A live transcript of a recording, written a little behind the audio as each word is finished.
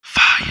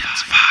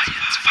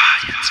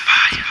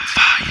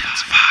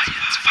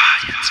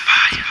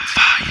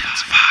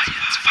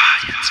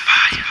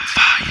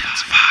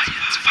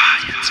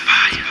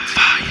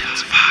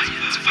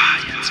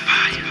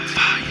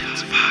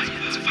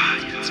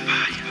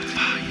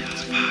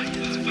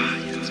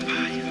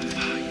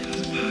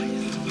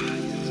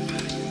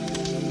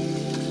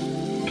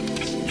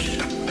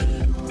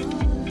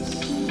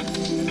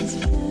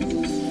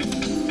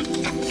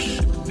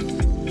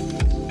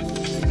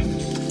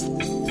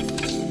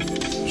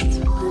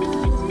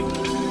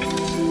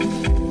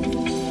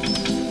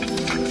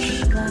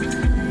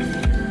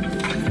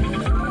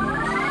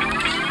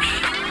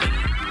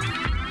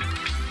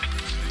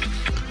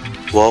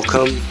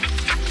Welcome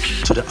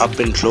to the Up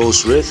and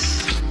Close With,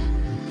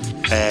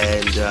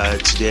 and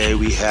today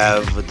we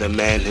have the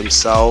man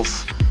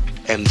himself,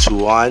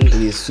 M21.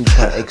 He is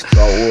super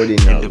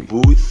extraordinary. In the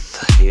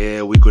booth.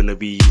 Yeah, we're gonna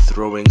be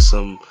throwing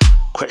some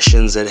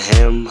questions at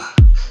him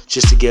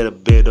just to get a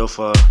bit of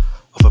a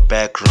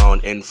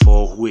background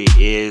info, who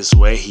he is,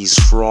 where he's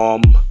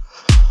from,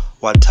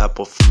 what type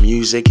of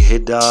music he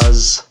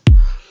does.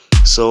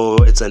 So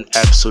it's an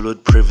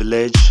absolute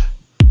privilege.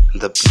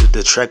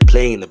 The track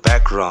playing in the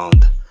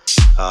background,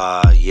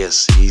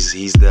 yes,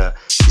 he's the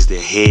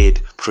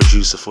head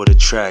producer for the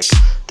track,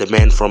 the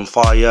man from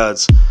Far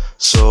Yards.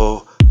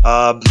 So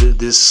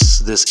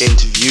this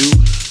interview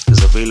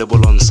is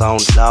available on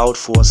SoundCloud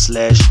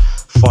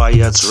 /Far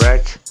Yards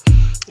Rec,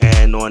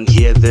 and on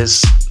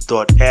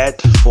hearthis.at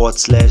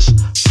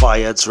 /Far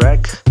Yards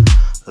Rec,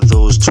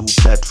 those two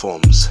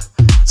platforms.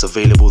 It's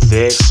available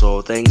there.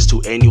 So thanks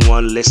to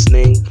anyone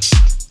listening.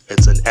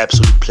 It's an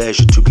absolute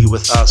pleasure to be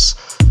with us.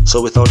 So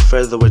without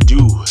further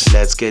ado,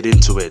 let's get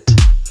into it.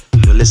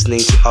 You're listening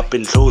to Up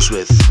and Close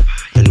With,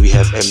 and we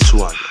have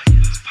M21.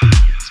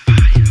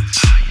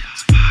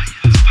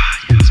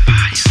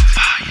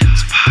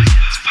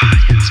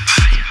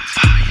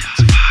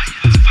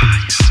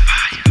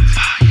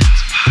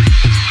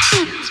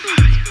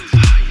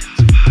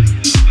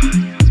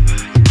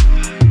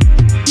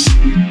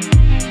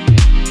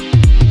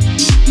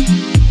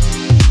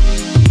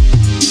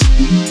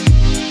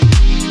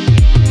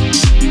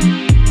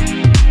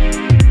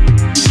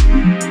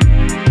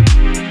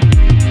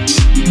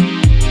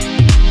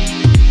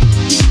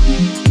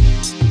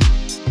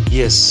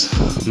 Yes,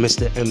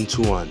 Mr.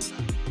 M21.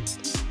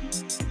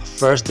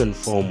 First and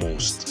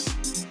foremost,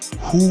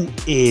 who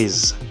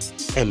is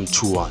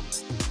M21?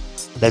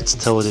 Let's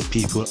tell the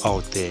people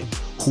out there,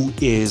 who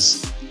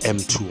is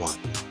M21?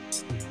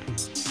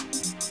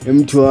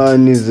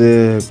 M21 is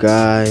a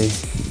guy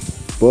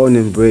born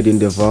and bred in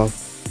the Vav.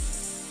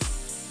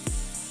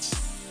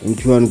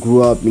 M21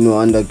 grew up,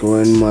 under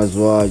grandma's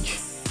watch.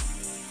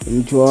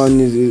 M21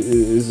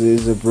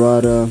 is a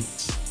brother,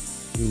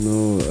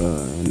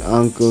 an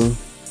uncle.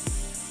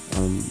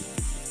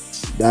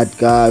 That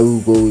guy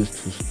who goes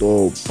to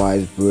store,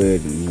 buys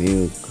bread and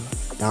milk,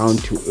 down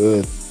to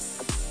earth,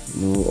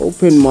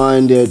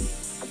 open-minded,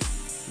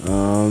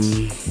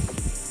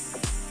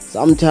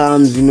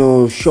 sometimes,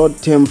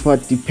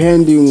 short-tempered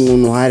depending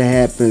on what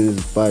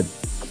happens, but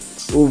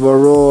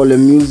overall a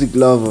music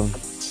lover.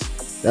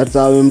 That's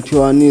how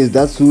M21 is,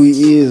 that's who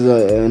he is,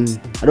 and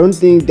I don't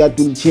think that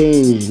will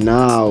change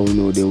now,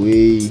 the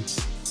way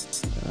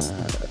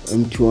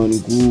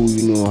M21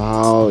 grew,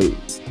 how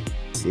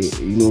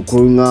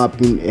growing up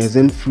has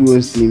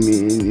influenced him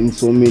in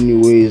so many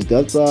ways.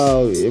 That's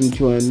how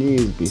M21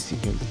 is,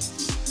 basically.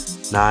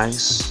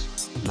 Nice.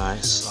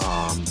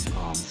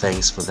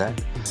 Thanks for that.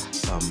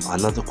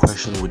 Another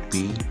question would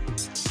be,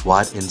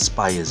 what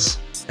inspires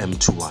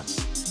M21?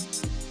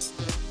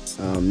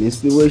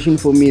 Inspiration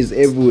for me is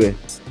everywhere.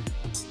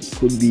 It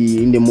could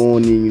be in the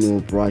morning,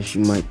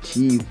 brushing my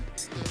teeth,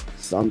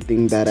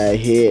 something that I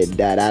hear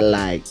that I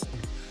like,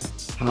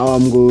 how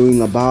I'm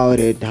going about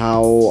it,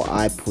 how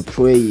I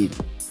portray it.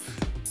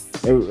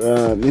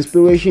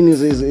 Inspiration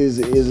is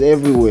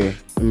everywhere.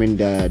 I mean,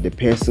 the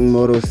passing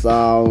motor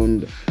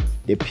sound,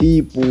 the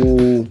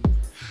people,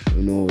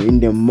 in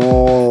the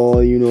mall,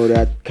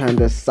 that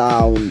kind of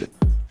sound.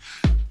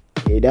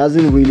 It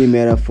doesn't really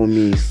matter for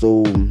me.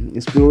 So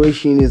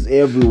inspiration is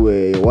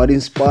everywhere. What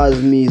inspires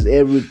me is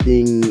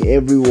everything,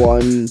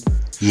 everyone.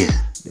 Yeah.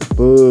 The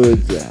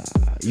birds,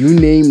 you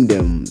name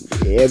them.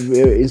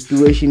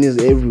 Inspiration is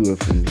everywhere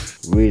for me,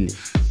 really.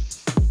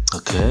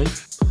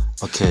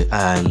 Okay,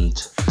 and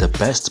the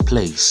best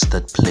place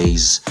that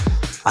plays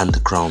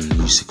underground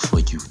music for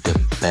you, the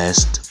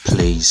best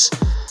place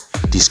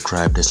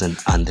described as an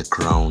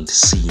underground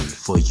scene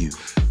for you,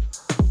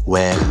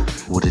 where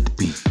would it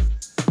be?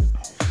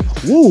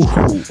 Woo!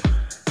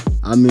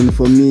 I mean,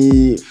 for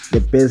me,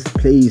 the best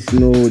place,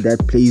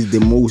 that plays the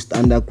most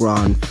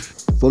underground.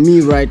 For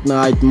me right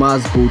now, it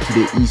must go to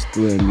the east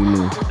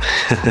end,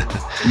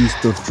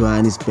 east of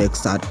Johannesburg,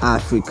 South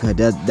Africa.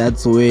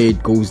 That's where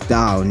it goes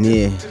down,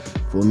 yeah,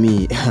 for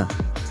me.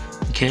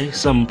 Okay,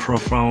 some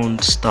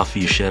profound stuff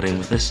you're sharing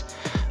with us.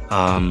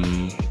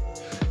 And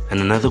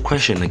another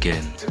question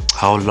again,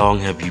 how long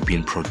have you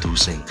been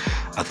producing?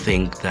 I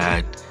think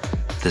that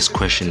this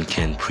question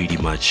can pretty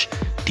much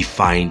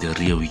define the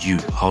real you.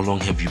 How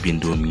long have you been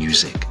doing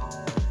music?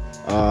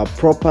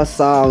 Proper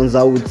sounds,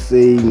 I would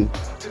say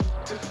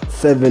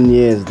 7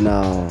 years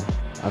now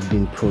I've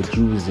been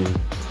producing.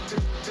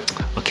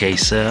 Okay,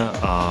 sir,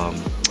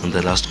 and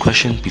the last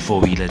question before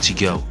we let you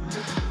go,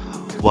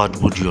 what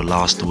would your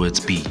last words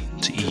be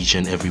to each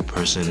and every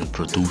person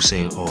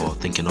producing or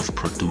thinking of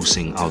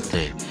producing out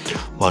there?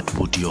 What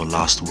would your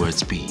last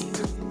words be?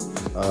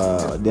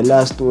 The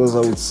last words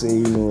I would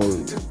say,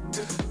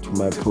 to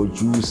my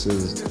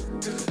producers,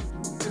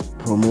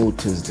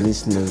 promoters,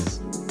 listeners,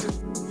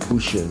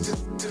 pushers,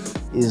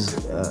 is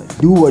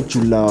do what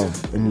you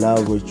love and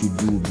love what you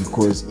do,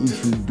 because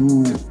if you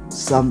do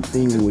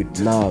something with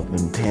love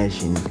and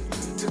passion,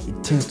 it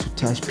tends to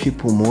touch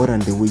people more than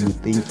the way you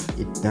think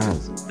it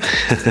does.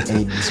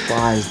 And it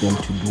inspires them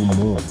to do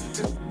more.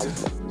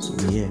 So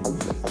yeah.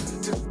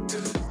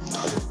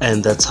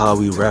 And that's how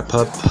we wrap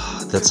up.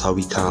 That's how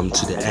we come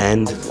to the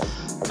end.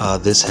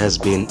 This has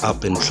been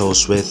Up and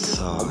Close with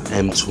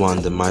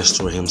M21, the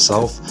maestro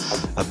himself.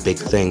 A big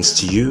thanks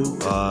to you.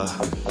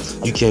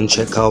 You can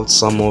check out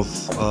some of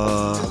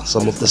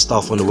the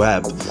stuff on the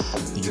web.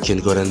 You can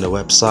go to the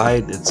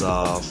website. It's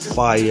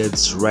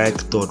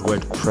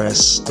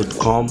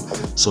firedsrec.wordpress.com.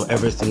 So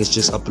everything is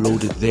just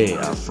uploaded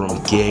there,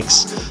 from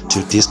gigs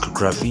to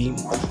discography.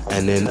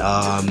 And then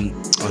on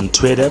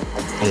Twitter,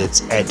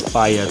 it's at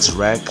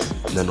firedsrec.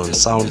 And then on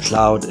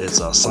SoundCloud, it's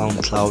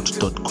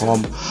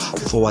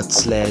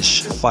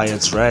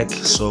soundcloud.com/firedsrec.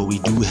 So we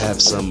do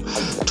have some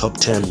top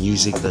 10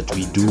 music that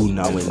we do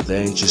now and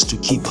then, just to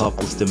keep up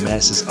with the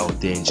masses out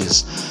there and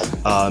just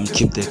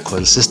keep the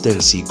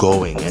consistency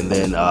going. And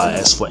then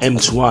as for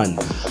M21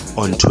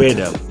 on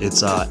Twitter,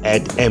 it's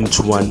at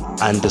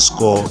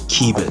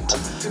M21_keybit.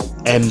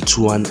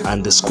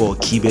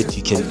 M21_keybit.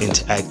 You can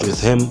interact with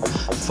him.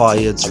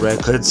 Fire's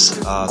Records.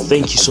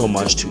 Thank you so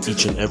much to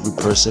each and every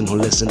person who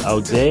listened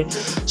out there.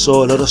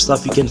 So a lot of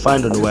stuff you can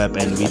find on the web,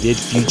 and we did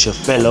feature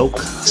Fellow,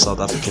 South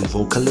African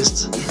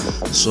vocalist.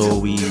 So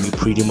we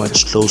pretty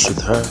much close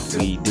with her.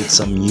 We did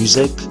some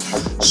music.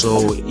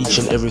 So each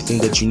and everything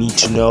that you need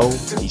to know,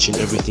 each and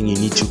everything you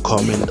need to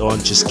comment on,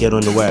 just get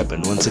on the web.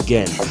 And once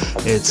again,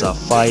 it's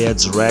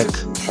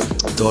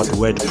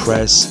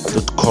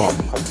firedsrec.wordpress.com.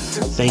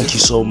 Thank you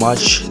so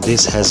much.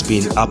 This has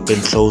been Up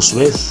and Close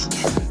with,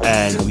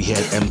 and we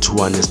had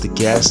M21 as the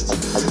guest.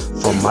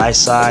 From my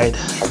side,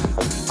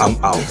 I'm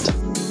out.